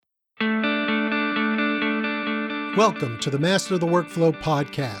Welcome to the Master the Workflow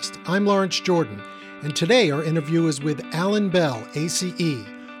podcast. I'm Lawrence Jordan, and today our interview is with Alan Bell, ACE,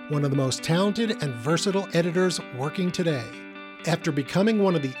 one of the most talented and versatile editors working today. After becoming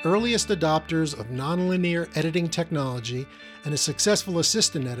one of the earliest adopters of nonlinear editing technology and a successful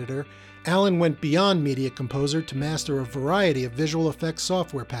assistant editor, Alan went beyond Media Composer to master a variety of visual effects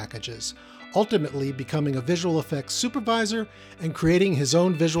software packages, ultimately becoming a visual effects supervisor and creating his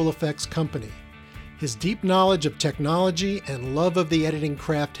own visual effects company. His deep knowledge of technology and love of the editing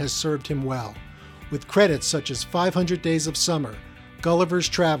craft has served him well, with credits such as 500 Days of Summer, Gulliver's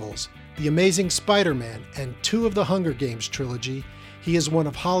Travels, The Amazing Spider-Man, and 2 of the Hunger Games trilogy. He is one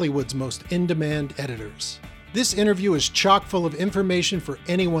of Hollywood's most in-demand editors. This interview is chock full of information for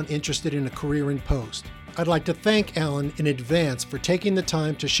anyone interested in a career in post. I'd like to thank Alan in advance for taking the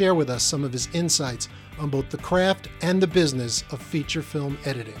time to share with us some of his insights on both the craft and the business of feature film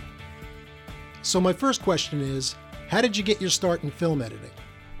editing. So my first question is, how did you get your start in film editing?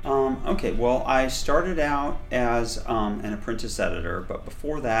 Okay, well, I started out as an apprentice editor, but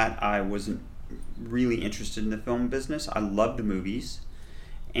before that, I wasn't really interested in the film business. I loved movies,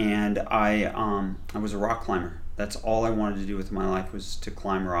 and I was a rock climber. That's all I wanted to do with my life, was to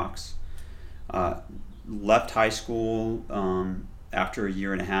climb rocks. Left high school after a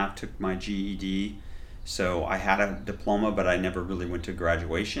year and a half, took my GED, so I had a diploma, but I never really went to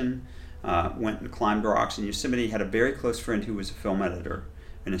graduation. Went and climbed rocks in Yosemite. Had a very close friend who was a film editor,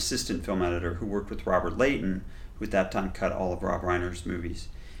 an assistant film editor who worked with Robert Layton, who at that time cut all of Rob Reiner's movies.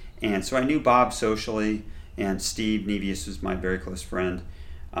 And so I knew Bob socially, and Steve Nevius was my very close friend.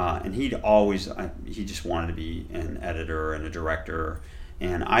 And he just wanted to be an editor and a director,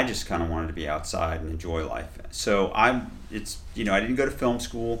 and I just kind of wanted to be outside and enjoy life. So I didn't go to film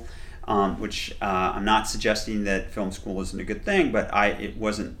school, which I'm not suggesting that film school isn't a good thing, but it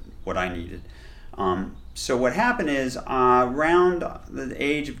wasn't what I needed. So what happened is around the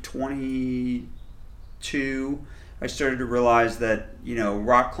age of 22, I started to realize that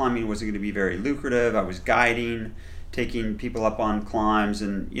rock climbing wasn't going to be very lucrative. I was guiding, taking people up on climbs,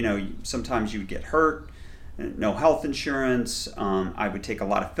 and sometimes you would get hurt, no health insurance. I would take a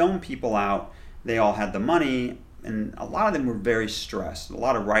lot of film people out. They all had the money, and a lot of them were very stressed. A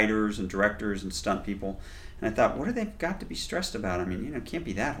lot of writers and directors and stunt people. And I thought, what do they got to be stressed about? I mean, it can't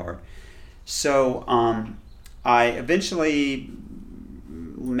be that hard. So I eventually,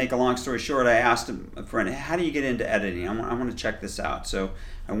 make a long story short, I asked a friend, how do you get into editing? I want to check this out. So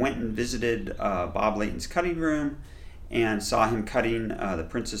I went and visited Bob Layton's cutting room and saw him cutting The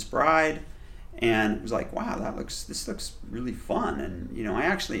Princess Bride, and was like, wow, this looks really fun. And I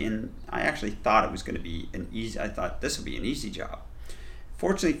actually thought it was going to be I thought this would be an easy job.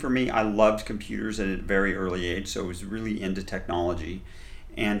 Fortunately for me, I loved computers at a very early age, so I was really into technology.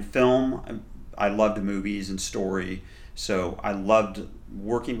 And film, I loved movies and story, so I loved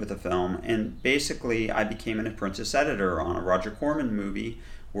working with a film. And basically, I became an apprentice editor on a Roger Corman movie,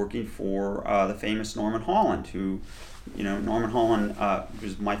 working for the famous Norman Holland, who, Norman Holland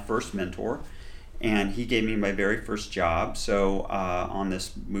was my first mentor, and he gave me my very first job. So on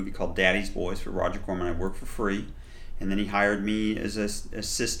this movie called Daddy's Boys for Roger Corman, I worked for free. And then he hired me as an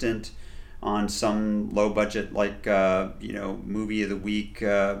assistant on some low budget, movie of the week.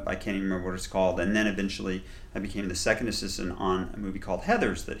 I can't even remember what it's called. And then eventually I became the second assistant on a movie called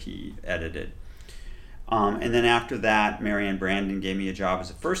Heathers that he edited. And then after that, Marianne Brandon gave me a job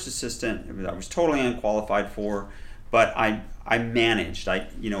as a first assistant. I was totally unqualified for, but I managed. I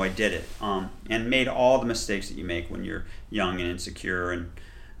did it, and made all the mistakes that you make when you're young and insecure, and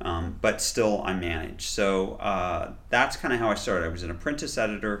but still I managed. So that's kind of how I started. I was an apprentice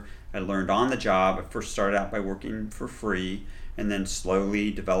editor. I learned on the job. I first started out by working for free, and then slowly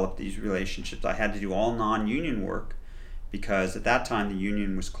developed these relationships. I had to do all non-union work because at that time the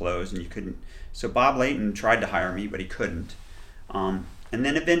union was closed and you couldn't. So Bob Layton tried to hire me, but he couldn't. And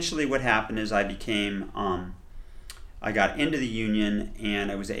then eventually what happened is I got into the union,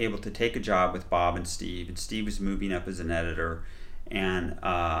 and I was able to take a job with Bob and Steve. And Steve was moving up as an editor. And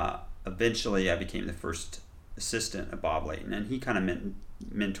eventually I became the first assistant of Bob Layton, and he kind of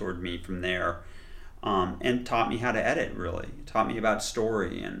mentored me from there, and taught me how to edit, really. Taught me about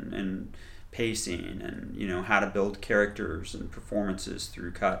story and pacing, and how to build characters and performances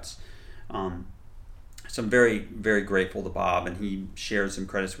through cuts. So I'm very, very grateful to Bob, and he shared some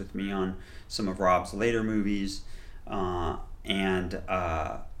credits with me on some of Rob's later movies. So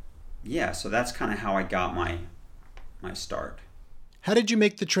that's kind of how I got my start. How did you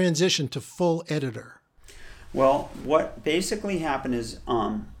make the transition to full editor? Well, what basically happened is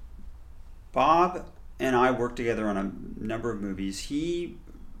Bob and I worked together on a number of movies. He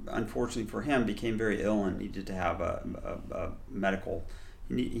unfortunately for him, became very ill and needed to have a medical.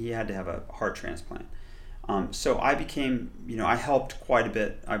 He had to have a heart transplant. So I became, I helped quite a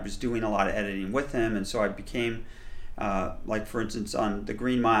bit. I was doing a lot of editing with him, and so I became, like for instance, on The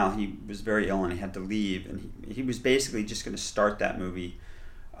Green Mile, he was very ill and he had to leave, and he was basically just going to start that movie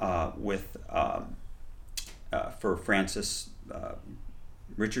for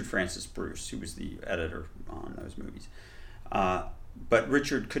Richard Francis Bruce, who was the editor on those movies. But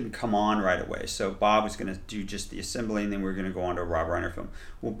Richard couldn't come on right away, so Bob was going to do just the assembly, and then we were going to go on to a Rob Reiner film.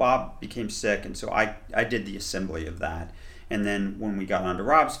 Well, Bob became sick, and so I did the assembly of that. And then when we got onto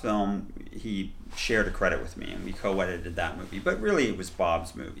Rob's film, he shared a credit with me, and we co-edited that movie. But really, it was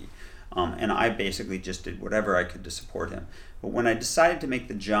Bob's movie. And I basically just did whatever I could to support him. But when I decided to make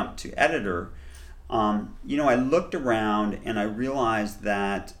the jump to editor, I looked around and I realized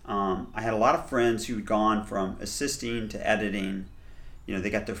that I had a lot of friends who had gone from assisting to editing. They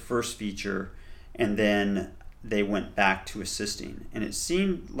got their first feature and then they went back to assisting. And it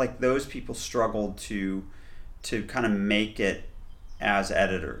seemed like those people struggled to kind of make it as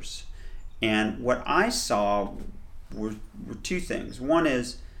editors. And what I saw were two things. One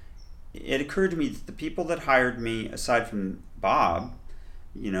is, it occurred to me that the people that hired me, aside from Bob,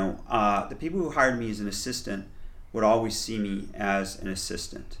 the people who hired me as an assistant would always see me as an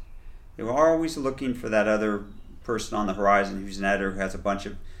assistant. They were always looking for that other person on the horizon who's an editor who has a bunch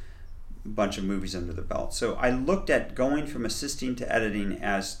of movies under their belt. So I looked at going from assisting to editing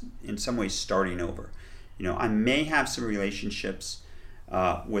as, in some ways, starting over. I may have some relationships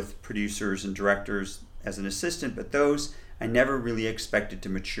with producers and directors as an assistant, but those I never really expected to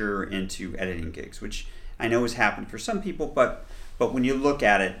mature into editing gigs, which I know has happened for some people, but when you look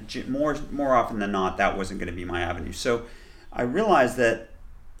at it, more often than not, that wasn't going to be my avenue. So I realized that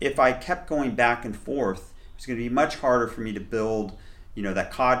if I kept going back and forth, it was going to be much harder for me to build,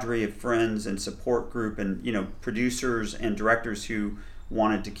 that cadre of friends and support group and, producers and directors who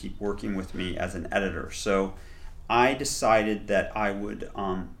wanted to keep working with me as an editor. So I decided that I would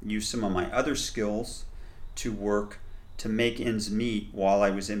use some of my other skills to work to make ends meet while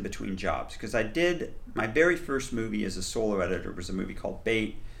I was in between jobs. Because I did, my very first movie as a solo editor was a movie called Bait.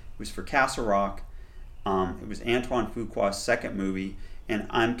 It was for Castle Rock. It was Antoine Fuqua's second movie, and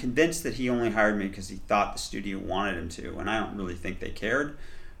I'm convinced that he only hired me because he thought the studio wanted him to, and I don't really think they cared.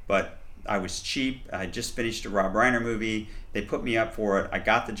 But I was cheap. I had just finished a Rob Reiner movie. They put me up for it. I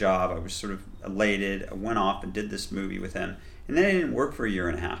got the job. I was sort of elated. I went off and did this movie with him, and then I didn't work for a year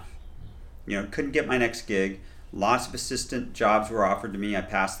and a half. Couldn't get my next gig. Lots of assistant jobs were offered to me. I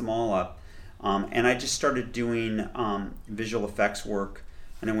passed them all up. And I just started doing visual effects work.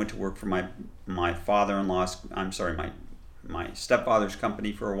 And I went to work for my father-in-law's, my stepfather's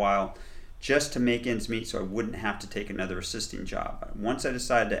company for a while, just to make ends meet so I wouldn't have to take another assisting job. Once I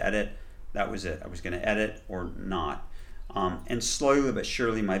decided to edit, that was it. I was going to edit or not. And slowly but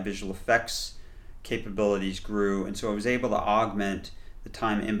surely my visual effects capabilities grew. And so I was able to augment the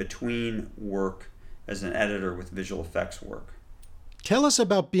time in between work as an editor with visual effects work. Tell us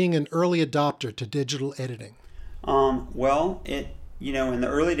about being an early adopter to digital editing. Well, in the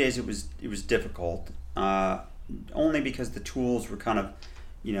early days it was difficult, only because the tools were kind of,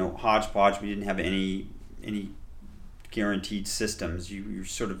 hodgepodge. We didn't have any guaranteed systems. You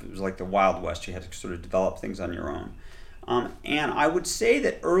sort of, it was like the Wild West. You had to sort of develop things on your own. And I would say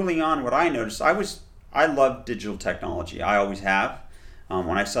that early on, what I noticed, I loved digital technology. I always have.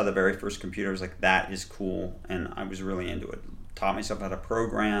 When I saw the very first computer, I was like, that is cool, and I was really into it. Taught myself how to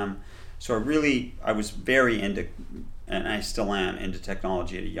program. So I was very into, and I still am, into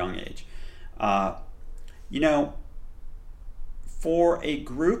technology at a young age. For a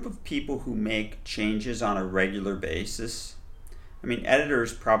group of people who make changes on a regular basis,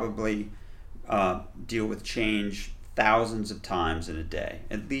 editors probably deal with change thousands of times in a day,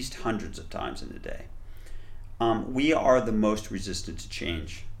 at least hundreds of times in a day. We are the most resistant to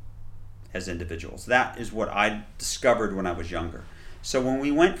change as individuals. That is what I discovered when I was younger. So when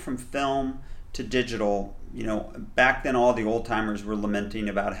we went from film to digital, back then all the old timers were lamenting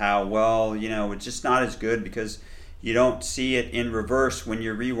about how, it's just not as good because you don't see it in reverse when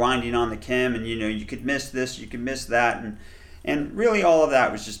you're rewinding on the cam, and you could miss this, you could miss that, and really all of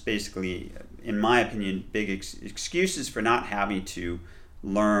that was just basically, in my opinion, big excuses for not having to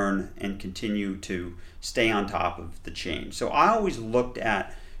learn and continue to stay on top of the change. So I always looked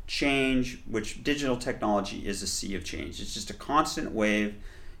at change, which digital technology is a sea of change. It's just a constant wave.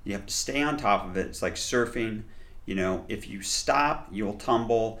 You have to stay on top of it. It's like surfing. If you stop, you'll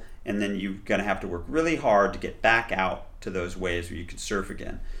tumble, and then you're going to have to work really hard to get back out to those waves where you can surf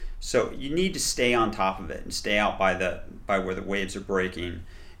again. So you need to stay on top of it and stay out by where the waves are breaking.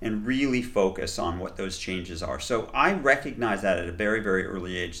 and really focus on what those changes are. So I recognized that at a very, very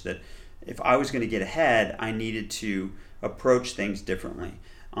early age, that if I was going to get ahead, I needed to approach things differently.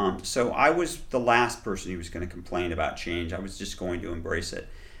 So I was the last person who was going to complain about change. I was just going to embrace it.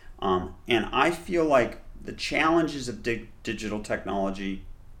 And I feel like the challenges of digital technology,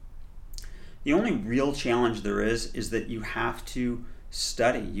 the only real challenge there is that you have to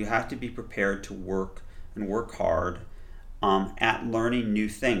study. You have to be prepared to work and work hard at learning new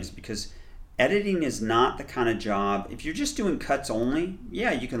things, because editing is not the kind of job, if you're just doing cuts only,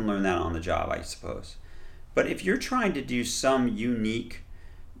 yeah, you can learn that on the job, I suppose. But if you're trying to do some unique,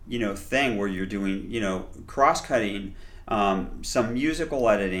 thing where you're doing, cross-cutting, some musical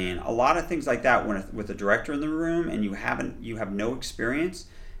editing, a lot of things like that, with a director in the room and you have no experience,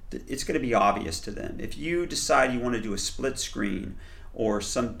 it's going to be obvious to them. If you decide you want to do a split screen or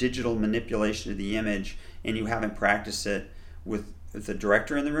some digital manipulation of the image and you haven't practiced it with the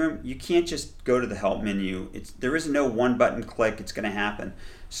director in the room, you can't just go to the help menu. There is no one button click, it's going to happen.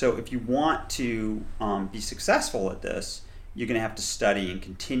 So if you want to be successful at this, you're going to have to study and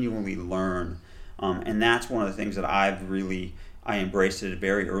continually learn. And that's one of the things that I embraced at a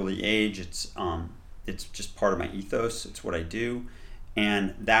very early age. It's just part of my ethos. It's what I do.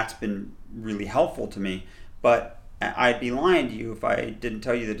 And that's been really helpful to me. But I'd be lying to you if I didn't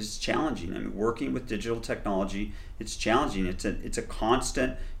tell you that it's challenging. I mean, working with digital technology, it's challenging. It's a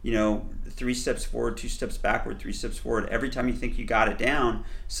constant, 3 steps forward, 2 steps backward, 3 steps forward. Every time you think you got it down,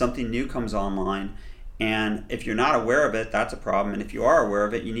 something new comes online. And if you're not aware of it, that's a problem. And if you are aware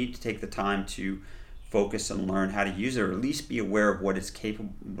of it, you need to take the time to focus and learn how to use it, or at least be aware of what its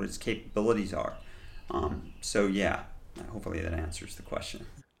capabilities are. So yeah, hopefully that answers the question.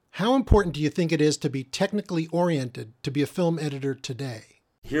 How important do you think it is to be technically oriented to be a film editor today?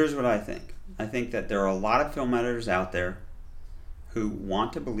 Here's what I think. I think that there are a lot of film editors out there who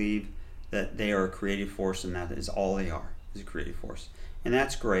want to believe that they are a creative force, and that is all they are, is a creative force. And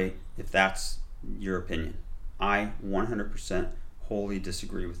that's great if that's your opinion. I 100% wholly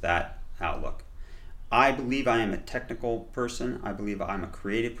disagree with that outlook. I believe I am a technical person. I believe I'm a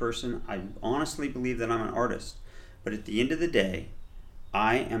creative person. I honestly believe that I'm an artist. But at the end of the day,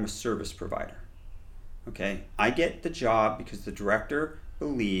 I am a service provider. Okay? I get the job because the director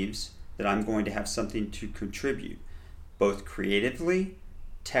believes that I'm going to have something to contribute, both creatively,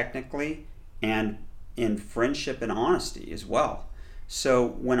 technically, and in friendship and honesty as well. So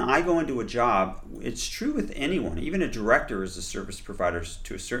when I go into a job, it's true with anyone. Even a director is a service provider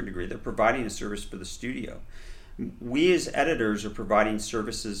to a certain degree. They're providing a service for the studio. We as editors are providing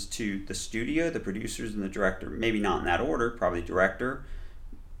services to the studio, the producers, and the director. Maybe not in that order, probably director,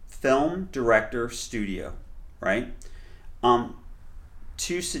 film, director, studio, right?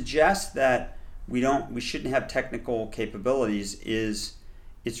 To suggest that we shouldn't have technical capabilities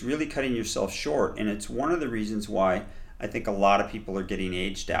it's really cutting yourself short. And it's one of the reasons why I think a lot of people are getting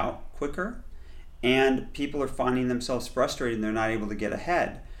aged out quicker, and people are finding themselves frustrated and they're not able to get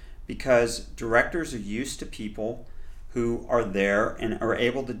ahead, because directors are used to people who are there and are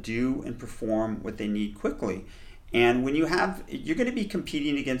able to do and perform what they need quickly. And when you're going to be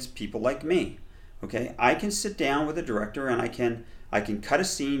competing against people like me. Okay, I can sit down with a director and I can cut a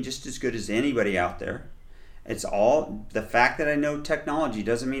scene just as good as anybody out there. It's all the fact that I know technology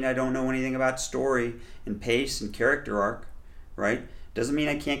doesn't mean I don't know anything about story and pace and character arc, right? Doesn't mean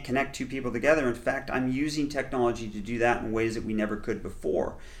I can't connect two people together. In fact, I'm using technology to do that in ways that we never could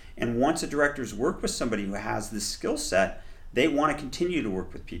before. And once a director's worked with somebody who has this skill set, they want to continue to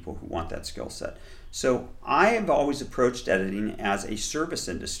work with people who want that skill set. So I have always approached editing as a service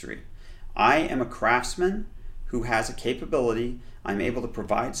industry. I am a craftsman who has a capability. I'm able to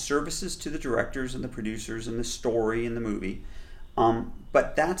provide services to the directors and the producers and the story and the movie.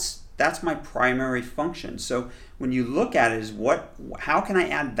 But that's my primary function. So when you look at it as how can I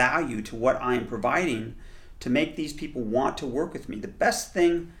add value to what I'm providing to make these people want to work with me? The best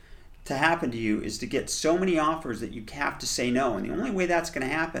thing to happen to you is to get so many offers that you have to say no. And the only way that's going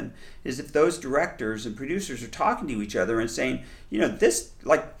to happen is if those directors and producers are talking to each other and saying,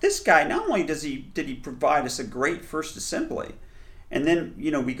 this guy, not only did he provide us a great first assembly, and then,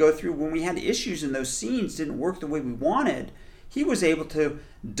 we go through when we had issues and those scenes didn't work the way we wanted, he was able to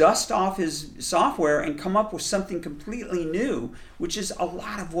dust off his software and come up with something completely new, which is a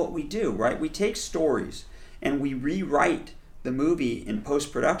lot of what we do, right? We take stories and we rewrite the movie in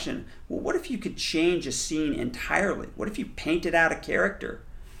post-production. Well, what if you could change a scene entirely? What if you painted out a character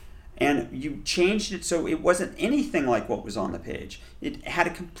and you changed it so it wasn't anything like what was on the page? It had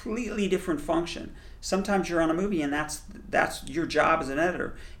a completely different function. Sometimes you're on a movie and that's your job as an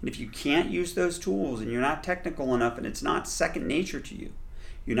editor. And if you can't use those tools and you're not technical enough and it's not second nature to you,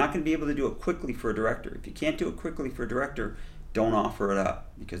 You're not going to be able to do it quickly for a director. If you can't do it quickly for a director, don't offer it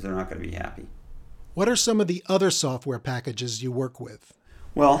up because they're not going to be happy. What are some of the other software packages you work with?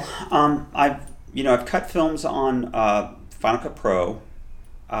 Well, I've cut films on Final Cut Pro.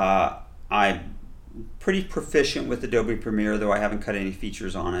 I'm pretty proficient with Adobe Premiere, though I haven't cut any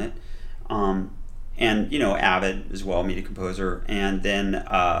features on it. And Avid as well, Media Composer, and then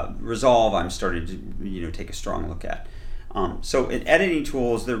Resolve I'm starting to take a strong look at. So in editing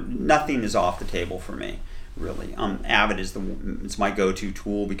tools, nothing is off the table for me, really. Avid it's my go-to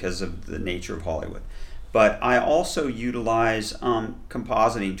tool because of the nature of Hollywood. But I also utilize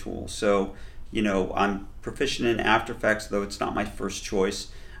compositing tools. So I'm proficient in After Effects, though it's not my first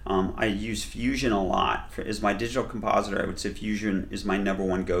choice. I use Fusion a lot. As my digital compositor, I would say Fusion is my number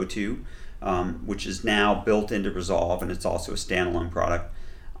one go-to, which is now built into Resolve, and it's also a standalone product.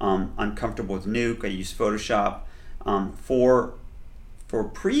 I'm comfortable with Nuke. I use Photoshop. For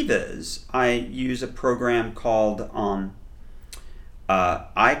previs, I use a program called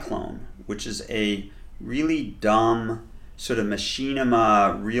iClone, which is a really dumb sort of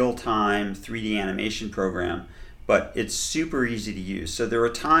machinima real-time 3D animation program, but it's super easy to use. So there are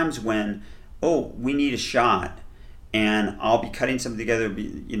times when, we need a shot, and I'll be cutting something together,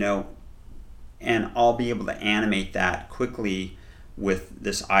 and I'll be able to animate that quickly with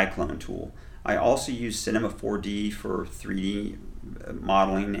this iClone tool. I also use Cinema 4D for 3D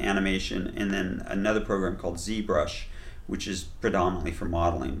modeling animation, and then another program called ZBrush, which is predominantly for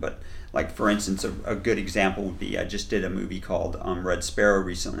modeling. But like, for instance, a good example would be, I just did a movie called Red Sparrow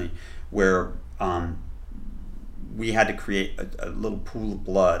recently, where we had to create a little pool of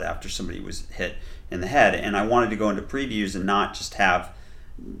blood after somebody was hit in the head, and I wanted to go into previews and not just have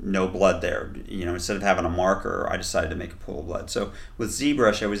no blood there. Instead of having a marker, I decided to make a pool of blood. So with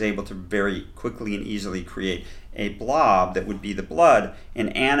ZBrush, I was able to very quickly and easily create a blob that would be the blood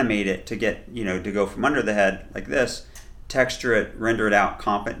and animate it to get, to go from under the head like this, texture it, render it out,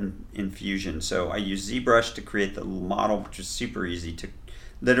 comp it in Fusion. So I use ZBrush to create the model, which is super easy to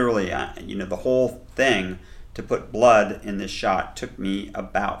literally, the whole thing to put blood in this shot took me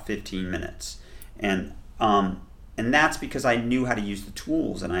about 15 minutes. And that's because I knew how to use the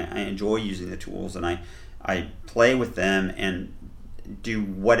tools, and I enjoy using the tools, and I play with them and do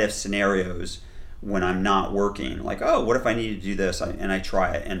what-if scenarios when I'm not working. Like, what if I need to do this? And I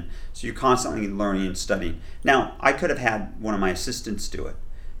try it. And so you're constantly learning and studying. Now, I could have had one of my assistants do it,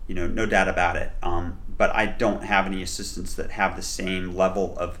 no doubt about it. But I don't have any assistants that have the same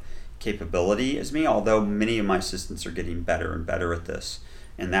level of capability as me, although many of my assistants are getting better and better at this.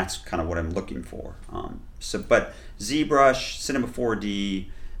 And that's kind of what I'm looking for. But ZBrush, Cinema 4D,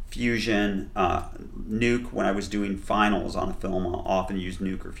 Fusion, Nuke. When I was doing finals on a film, I'll often use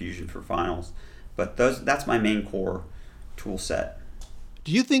Nuke or Fusion for finals. But that's my main core tool set.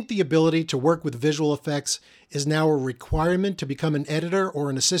 Do you think the ability to work with visual effects is now a requirement to become an editor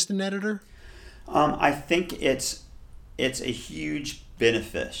or an assistant editor? I think it's a huge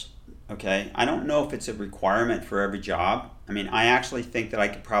benefit. Okay, I don't know if it's a requirement for every job. I mean, I actually think that I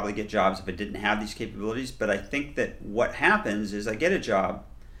could probably get jobs if I didn't have these capabilities, but I think that what happens is I get a job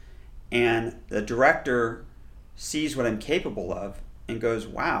and the director sees what I'm capable of and goes,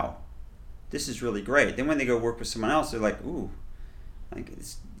 wow, this is really great. Then when they go work with someone else, they're like, ooh, like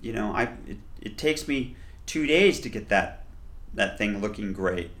it takes me 2 days to get that thing looking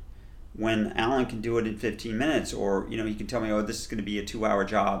great, when Alan can do it in 15 minutes, or he can tell me, this is going to be a 2-hour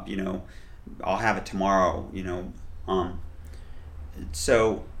job, I'll have it tomorrow,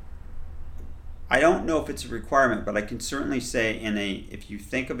 so I don't know if it's a requirement, but I can certainly say if you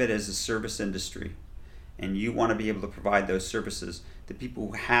think of it as a service industry and you want to be able to provide those services, the people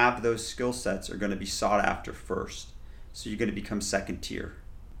who have those skill sets are going to be sought after first. So you're going to become second tier.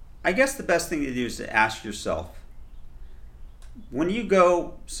 I guess the best thing to do is to ask yourself, when you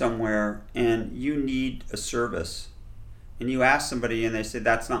go somewhere and you need a service and you ask somebody and they say,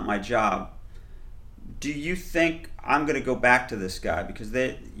 that's not my job, do you think I'm going to go back to this guy? Because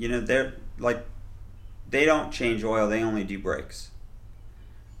they're like, they don't change oil, they only do brakes,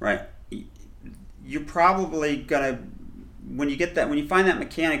 right? You're probably going to, when you find that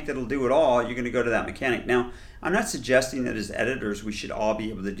mechanic that'll do it all, you're going to go to that mechanic. Now, I'm not suggesting that as editors we should all be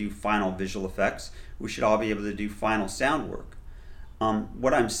able to do final visual effects. We should all be able to do final sound work.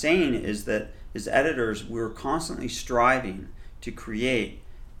 What I'm saying is that as editors, we're constantly striving to create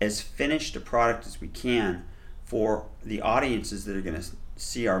as finished a product as we can for the audiences that are going to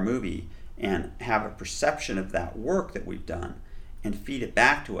see our movie and have a perception of that work that we've done and feed it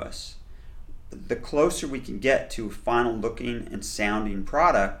back to us. The closer we can get to a final looking and sounding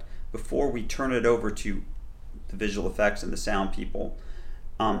product before we turn it over to the visual effects and the sound people,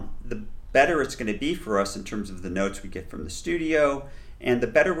 the better it's going to be for us in terms of the notes we get from the studio, and the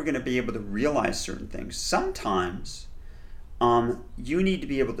better we're going to be able to realize certain things. Sometimes you need to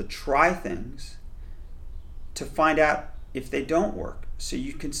be able to try things to find out if they don't work. So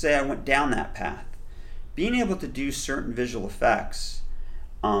you can say, I went down that path. Being able to do certain visual effects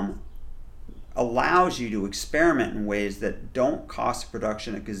allows you to experiment in ways that don't cost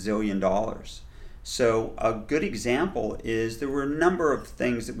production $1 gazillion. So a good example is there were a number of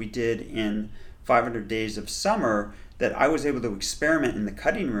things that we did in 500 Days of Summer that I was able to experiment in the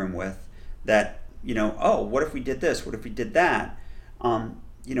cutting room with that, what if we did this? What if we did that?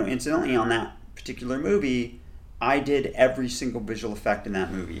 Incidentally, on that particular movie, I did every single visual effect in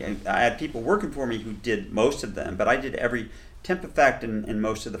that movie. I had people working for me who did most of them, but I did every temp effect in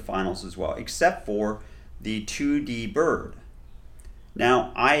most of the finals as well, except for the 2D bird.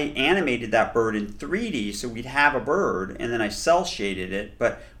 Now, I animated that bird in 3D, so we'd have a bird, and then I cel shaded it,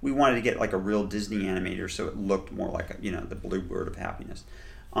 but we wanted to get like a real Disney animator, so it looked more like the blue bird of happiness.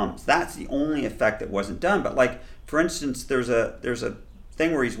 So that's the only effect that wasn't done. But like, for instance, there's a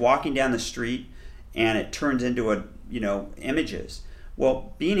thing where he's walking down the street, and it turns into images.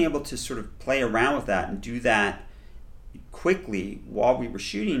 Well, being able to sort of play around with that and do that quickly while we were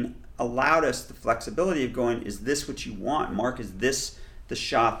shooting allowed us the flexibility of going, is this what you want, Mark? Is this the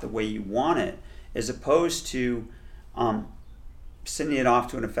shot the way you want it? As opposed to sending it off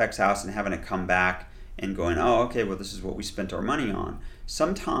to an effects house and having it come back and going, oh, okay, well, this is what we spent our money on.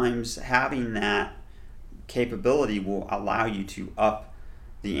 Sometimes having that capability will allow you to up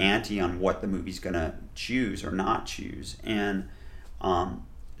the ante on what the movie's going to choose or not choose. And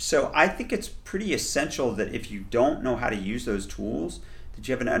so I think it's pretty essential that if you don't know how to use those tools, that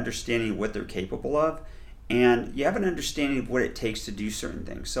you have an understanding of what they're capable of, and you have an understanding of what it takes to do certain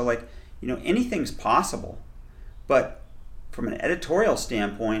things. So like, anything's possible, but from an editorial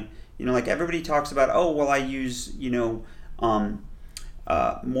standpoint, like everybody talks about, oh, well, I use,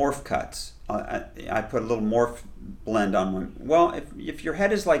 morph cuts. I put a little morph blend on one. Well, if your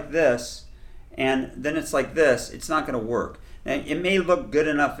head is like this and then it's like this, it's not going to work. Now, it may look good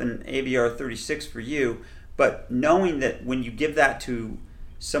enough in AVR 36 for you, but knowing that when you give that to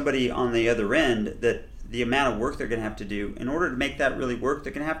somebody on the other end, that the amount of work they're going to have to do, in order to make that really work,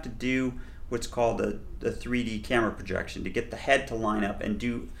 they're going to have to do what's called a 3D camera projection to get the head to line up and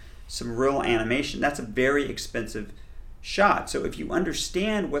do some real animation. That's a very expensive shot. So if you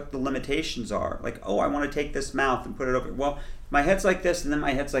understand what the limitations are, like, oh, I want to take this mouth and put it over, well, my head's like this and then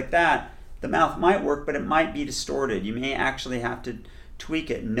my head's like that, the mouth might work, but it might be distorted. You may actually have to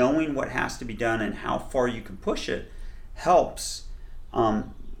tweak it. Knowing what has to be done and how far you can push it helps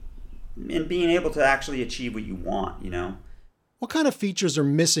in being able to actually achieve what you want, What kind of features are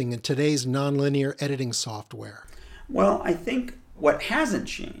missing in today's nonlinear editing software? Well, I think what hasn't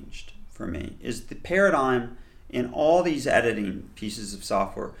changed for me is the paradigm in all these editing pieces of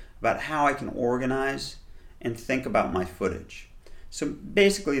software about how I can organize and think about my footage. So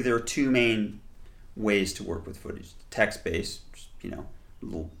basically there are two main ways to work with footage. Text-based,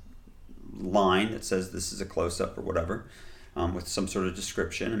 little line that says this is a close-up or whatever, with some sort of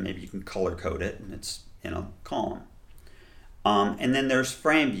description, and maybe you can color code it and it's in a column. And then there's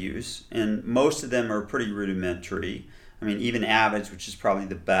frame views, and most of them are pretty rudimentary. I mean, even Avid's, which is probably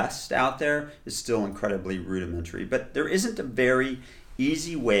the best out there, is still incredibly rudimentary. But there isn't a very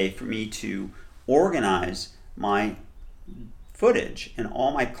easy way for me to organize my footage and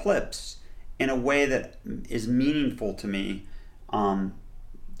all my clips in a way that is meaningful to me,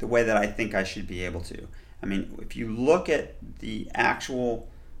 the way that I think I should be able to. I mean, if you look at the actual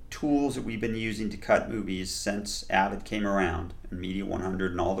tools that we've been using to cut movies since Avid came around, and Media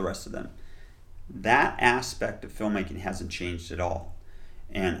 100 and all the rest of them, that aspect of filmmaking hasn't changed at all.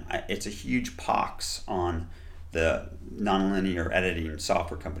 And it's a huge pox on the nonlinear editing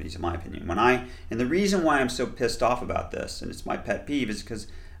software companies, in my opinion. And the reason why I'm so pissed off about this, and it's my pet peeve, is because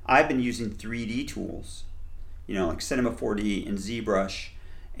I've been using 3D tools, like Cinema 4D and ZBrush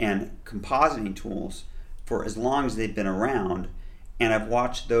and compositing tools for as long as they've been around, and I've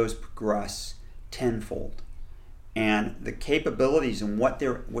watched those progress tenfold. And the capabilities and what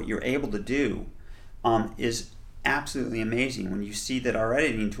you're able to do is absolutely amazing when you see that our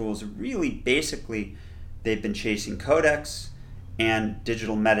editing tools are really basically, they've been chasing codecs and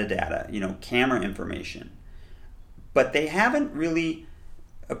digital metadata, camera information. But they haven't really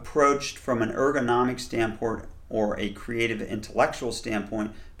approached from an ergonomic standpoint or a creative intellectual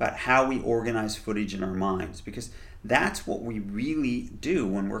standpoint about how we organize footage in our minds, because that's what we really do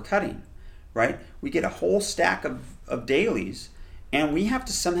when we're cutting, right? We get a whole stack of dailies, and we have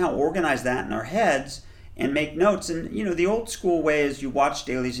to somehow organize that in our heads and make notes. And the old school way is you watch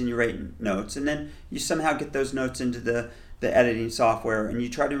dailies and you write notes, and then you somehow get those notes into the editing software, and you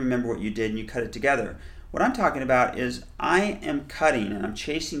try to remember what you did and you cut it together. What I'm talking about is I am cutting and I'm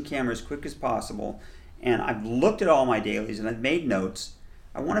chasing camera as quick as possible, and I've looked at all my dailies and I've made notes.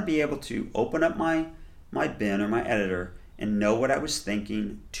 I want to be able to open up my bin or my editor and know what I was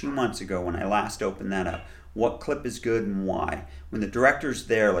thinking 2 months ago when I last opened that up. What clip is good and why? When the director's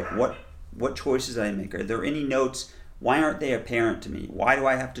there, like what choices did I make? Are there any notes? Why aren't they apparent to me? Why do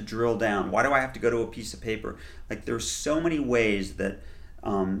I have to drill down? Why do I have to go to a piece of paper? Like, there's so many ways that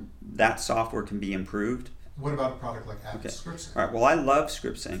that software can be improved. What about a product like Avid ScriptSync? All right. Well, I love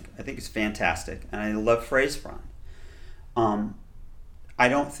ScriptSync. I think it's fantastic, and I love FraseFront. I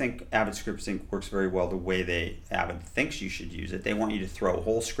don't think Avid ScriptSync works very well the way Avid thinks you should use it. They want you to throw a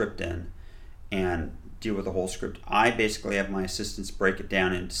whole script in and deal with the whole script. I basically have my assistants break it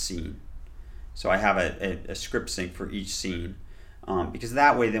down into scene. So I have a script sync for each scene, because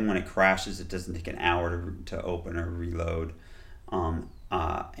that way then when it crashes it doesn't take an hour to open or reload, and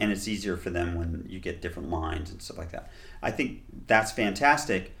it's easier for them when you get different lines and stuff like that. I think that's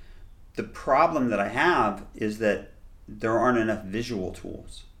fantastic. The problem that I have is that there aren't enough visual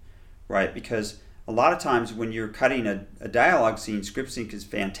tools, right? Because a lot of times when you're cutting a dialogue scene, ScriptSync is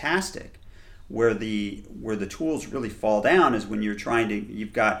fantastic. Where the tools really fall down is when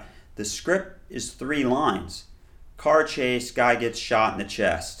you've got the script is 3 lines. Car chase, guy gets shot in the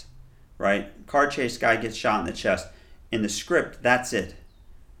chest, right? Car chase, guy gets shot in the chest. In the script, that's it.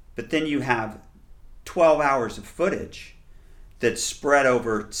 But then you have 12 hours of footage that's spread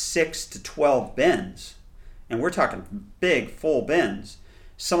over 6 to 12 bins. And we're talking big, full bins.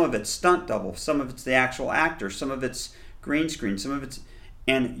 Some of it's stunt double, some of it's the actual actor, some of it's green screen, some of it's...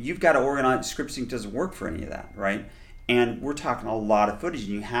 And you've got to organize. ScriptSync doesn't work for any of that, right? And we're talking a lot of footage,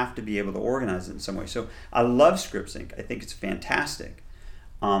 and you have to be able to organize it in some way. So I love ScriptSync. I think it's fantastic.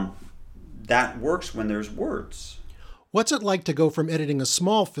 That works when there's words. What's it like to go from editing a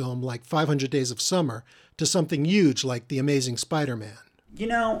small film like 500 Days of Summer to something huge like The Amazing Spider-Man?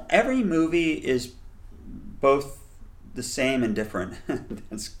 Every movie is both the same and different.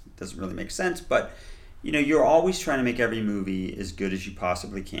 That doesn't really make sense, but you're always trying to make every movie as good as you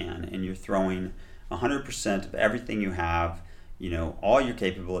possibly can, and you're throwing 100% of everything you have, all your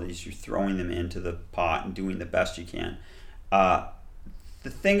capabilities, you're throwing them into the pot and doing the best you can. The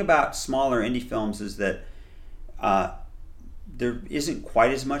thing about smaller indie films is that there isn't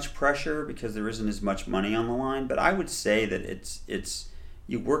quite as much pressure because there isn't as much money on the line, but I would say that it's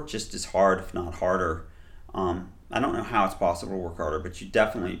you work just as hard, if not harder. I don't know how it's possible to work harder, but you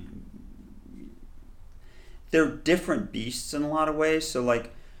definitely... They're different beasts in a lot of ways. So,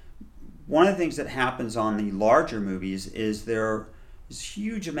 like, one of the things that happens on the larger movies is there is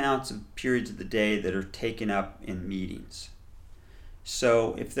huge amounts of periods of the day that are taken up in meetings.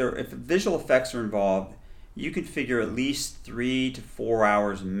 So if visual effects are involved, you could figure at least 3 to 4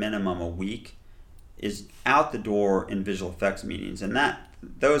 hours minimum a week is out the door in visual effects meetings, and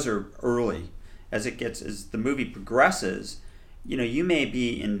those are early. As the movie progresses, you may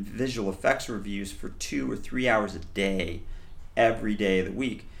be in visual effects reviews for 2 or 3 hours a day, every day of the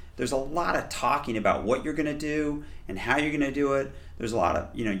week. There's a lot of talking about what you're going to do and how you're going to do it. There's a lot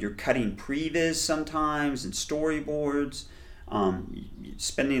of, you're cutting previs sometimes and storyboards,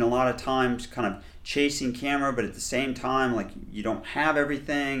 spending a lot of time kind of chasing camera, but at the same time, like, you don't have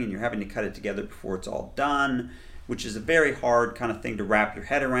everything and you're having to cut it together before it's all done, which is a very hard kind of thing to wrap your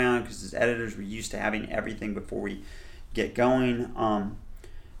head around because as editors, we're used to having everything before we get going.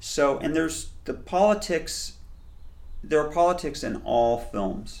 And there's the politics. There are politics in all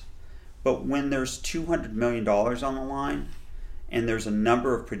films, but when there's $200 million on the line, and there's a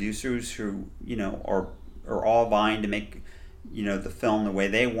number of producers who are all vying to make the film the way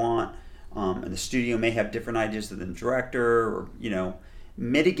they want, and the studio may have different ideas than the director, or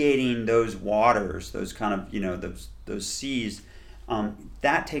mitigating those waters, those kind of those seas,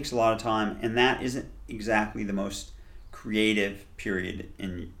 that takes a lot of time, and that isn't exactly the most creative period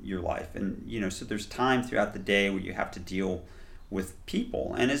in your life. And so there's time throughout the day where you have to deal with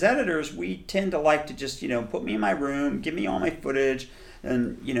people, and as editors we tend to like to just put me in my room, give me all my footage,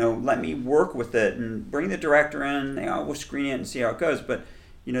 and let me work with it and bring the director in, we'll screen it and see how it goes. But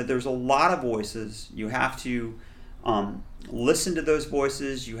there's a lot of voices. You have to listen to those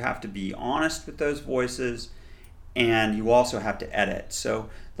voices, you have to be honest with those voices, and you also have to edit. So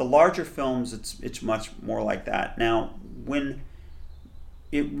the larger films, it's much more like that. Now, when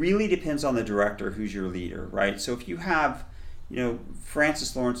it really depends on the director who's your leader, right? So if you have,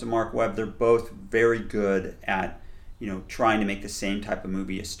 Francis Lawrence and Mark Webb, they're both very good at, trying to make the same type of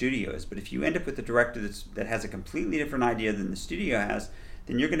movie a studio is. But if you end up with a director that has a completely different idea than the studio has,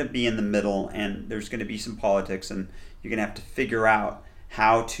 then you're going to be in the middle, and there's going to be some politics, and you're going to have to figure out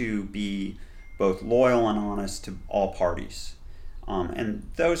how to be both loyal and honest to all parties. And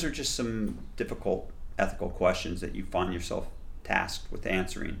those are just some difficult ethical questions that you find yourself tasked with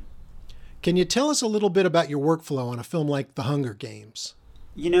answering. Can you tell us a little bit about your workflow on a film like The Hunger Games?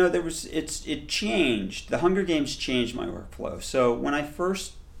 It changed. The Hunger Games changed my workflow. So when I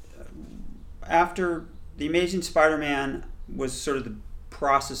first, after The Amazing Spider-Man was sort of the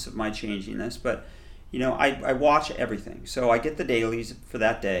process of my changing this, but I watch everything. So I get the dailies for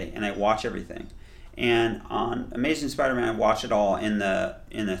that day and I watch everything. And on Amazing Spider-Man, I watched it all in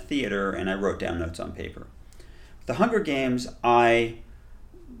the theater, and I wrote down notes on paper. The Hunger Games, I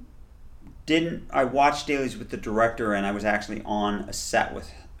watched dailies with the director, and I was actually on a set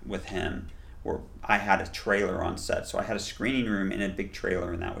with him, where I had a trailer on set. So I had a screening room and a big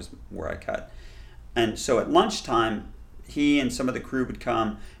trailer, and that was where I cut. And so at lunchtime, he and some of the crew would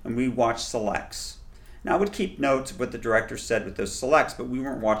come, and we'd watch selects. Now I would keep notes of what the director said with those selects, but we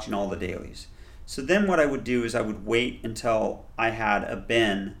weren't watching all the dailies. So then what I would do is I would wait until I had a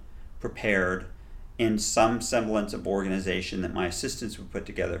bin prepared in some semblance of organization that my assistants would put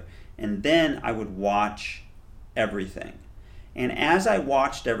together. And then I would watch everything. And as I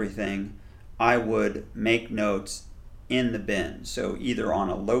watched everything, I would make notes in the bin. So either on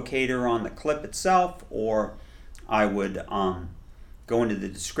a locator on the clip itself, or I would go into the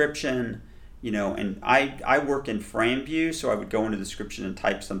description, and I work in frame view, so I would go into the description and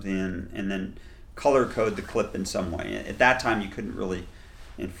type something in, and then color code the clip in some way. At that time, you couldn't really,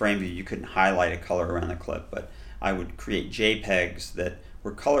 in frame view, you couldn't highlight a color around the clip, but I would create JPEGs that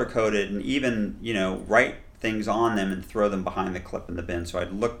were color coded, and even write things on them and throw them behind the clip in the bin. So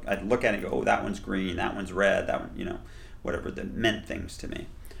I'd look at it and go, oh, that one's green, that one's red, that one, whatever, that meant things to me.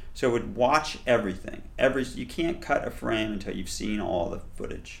 So I would watch everything. You can't cut a frame until you've seen all the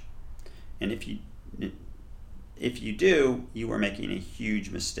footage, and if you do, you are making a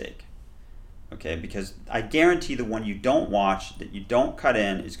huge mistake. Okay, because I guarantee the one you don't watch, that you don't cut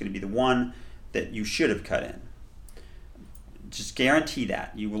in, is going to be the one that you should have cut in. Just guarantee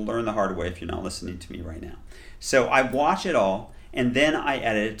that. You will learn the hard way if you're not listening to me right now. So I watch it all, and then I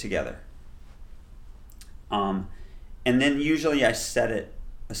edit it together. And then usually I set it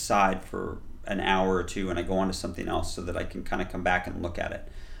aside for an hour or two, and I go on to something else so that I can kind of come back and look at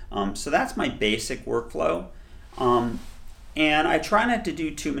it. So that's my basic workflow. And I try not to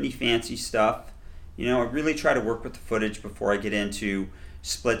do too many fancy stuff. I really try to work with the footage before I get into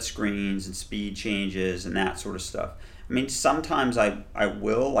split screens and speed changes and that sort of stuff. I mean, sometimes I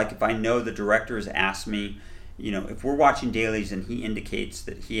will, like if I know the director has asked me, if we're watching dailies and he indicates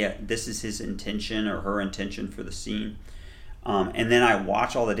that this is his intention or her intention for the scene, and then I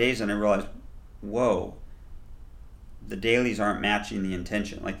watch all the dailies and I realize, whoa, the dailies aren't matching the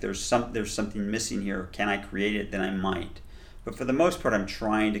intention. Like there's something missing here. Can I create it? Then I might. But for the most part, I'm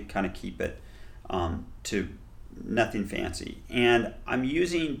trying to kind of keep it to nothing fancy. And I'm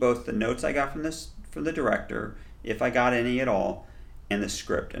using both the notes I got from the director, if I got any at all, and the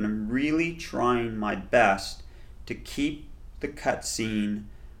script. And I'm really trying my best to keep the cut scene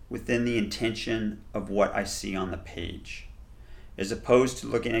within the intention of what I see on the page, as opposed to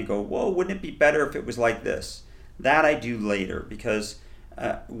looking and go, whoa, wouldn't it be better if it was like this? That I do later, because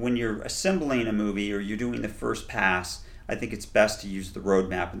when you're assembling a movie or you're doing the first pass, I think it's best to use the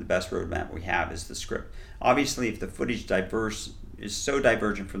roadmap, and the best roadmap we have is the script. Obviously, if the footage is so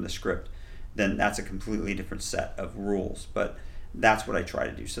divergent from the script, then that's a completely different set of rules. But that's what I try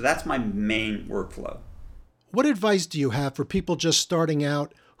to do. So that's my main workflow. What advice do you have for people just starting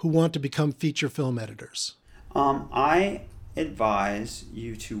out who want to become feature film editors? I advise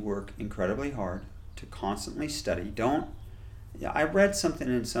you to work incredibly hard, to constantly study. I read something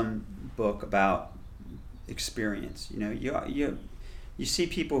in some book about experience. You see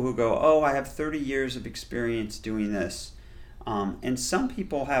people who go, oh, I have 30 years of experience doing this. And some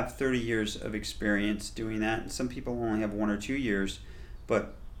people have 30 years of experience doing that, and some people only have 1 or 2 years.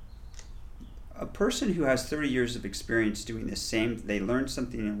 But a person who has 30 years of experience doing the same, they learned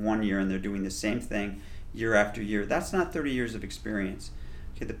something in 1 year and they're doing the same thing year after year, that's not 30 years of experience.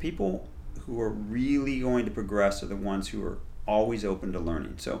 Okay, the people who are really going to progress are the ones who are always open to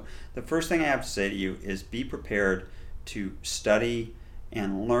learning. So the first thing I have to say to you is be prepared to study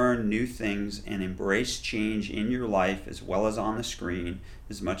and learn new things and embrace change in your life as well as on the screen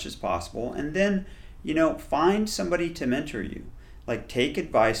as much as possible. And then, find somebody to mentor you. Like, take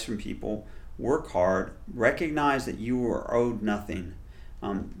advice from people, work hard, recognize that you are owed nothing.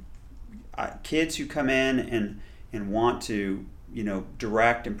 Kids who come in and and want to,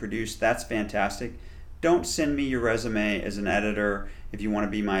 direct and produce, that's fantastic. Don't send me your resume as an editor if you want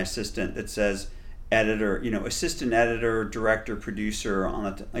to be my assistant that says editor, assistant editor, director, producer on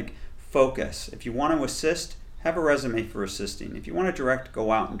the focus. If you want to assist, have a resume for assisting. If you want to direct,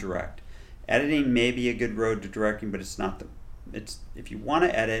 go out and direct. Editing may be a good road to directing, but it's not if you want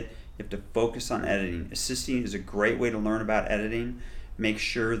to edit, you have to focus on editing. Assisting is a great way to learn about editing. Make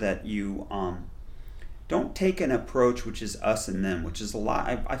sure that you don't take an approach which is us and them, which is a lot.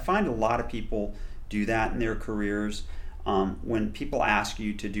 I find a lot of people do that in their careers. When people ask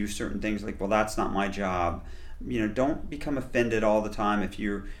you to do certain things, like, well, that's not my job. Don't become offended all the time if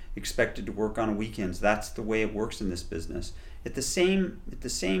you're expected to work on weekends. That's the way it works in this business. At the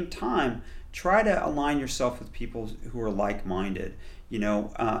same time, try to align yourself with people who are like-minded.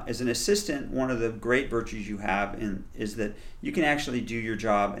 As an assistant, one of the great virtues you have is that you can actually do your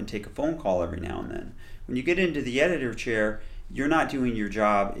job and take a phone call every now and then. When you get into the editor chair, you're not doing your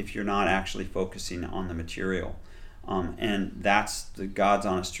job if you're not actually focusing on the material. And that's the God's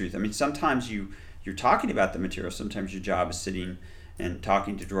honest truth. I mean, sometimes you're talking about the material. Sometimes your job is sitting and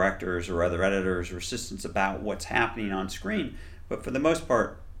talking to directors or other editors or assistants about what's happening on screen. But for the most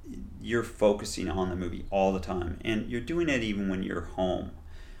part, you're focusing on the movie all the time. And you're doing it even when you're home.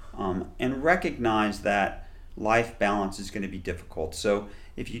 And recognize that life balance is going to be difficult. So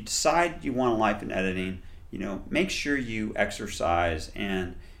if you decide you want a life in editing, make sure you exercise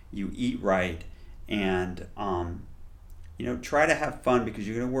and you eat right and try to have fun, because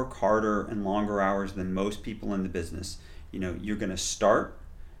you're going to work harder and longer hours than most people in the business. You're going to start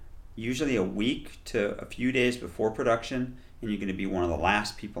usually a week to a few days before production, and you're going to be one of the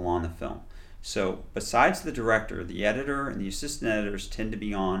last people on the film. So besides the director, the editor and the assistant editors tend to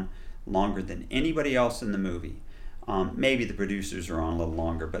be on longer than anybody else in the movie. Maybe the producers are on a little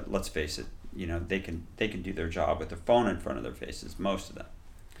longer, but let's face it, they can do their job with their phone in front of their faces, most of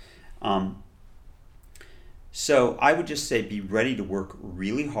them. So I would just say, be ready to work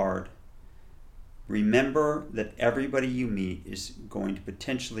really hard. Remember that everybody you meet is going to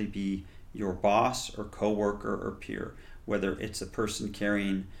potentially be your boss or coworker or peer, whether it's a person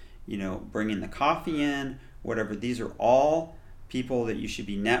carrying, bringing the coffee in, whatever. These are all people that you should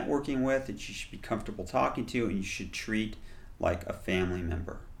be networking with, that you should be comfortable talking to, and you should treat like a family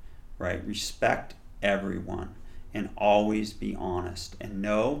member, right? Respect everyone and always be honest, and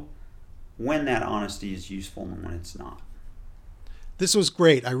know when that honesty is useful and when it's not. This was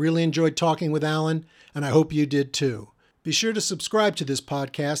great. I really enjoyed talking with Alan, and I hope you did too. Be sure to subscribe to this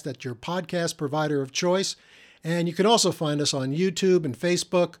podcast at your podcast provider of choice, and you can also find us on YouTube and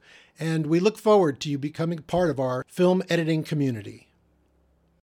Facebook, and we look forward to you becoming part of our film editing community.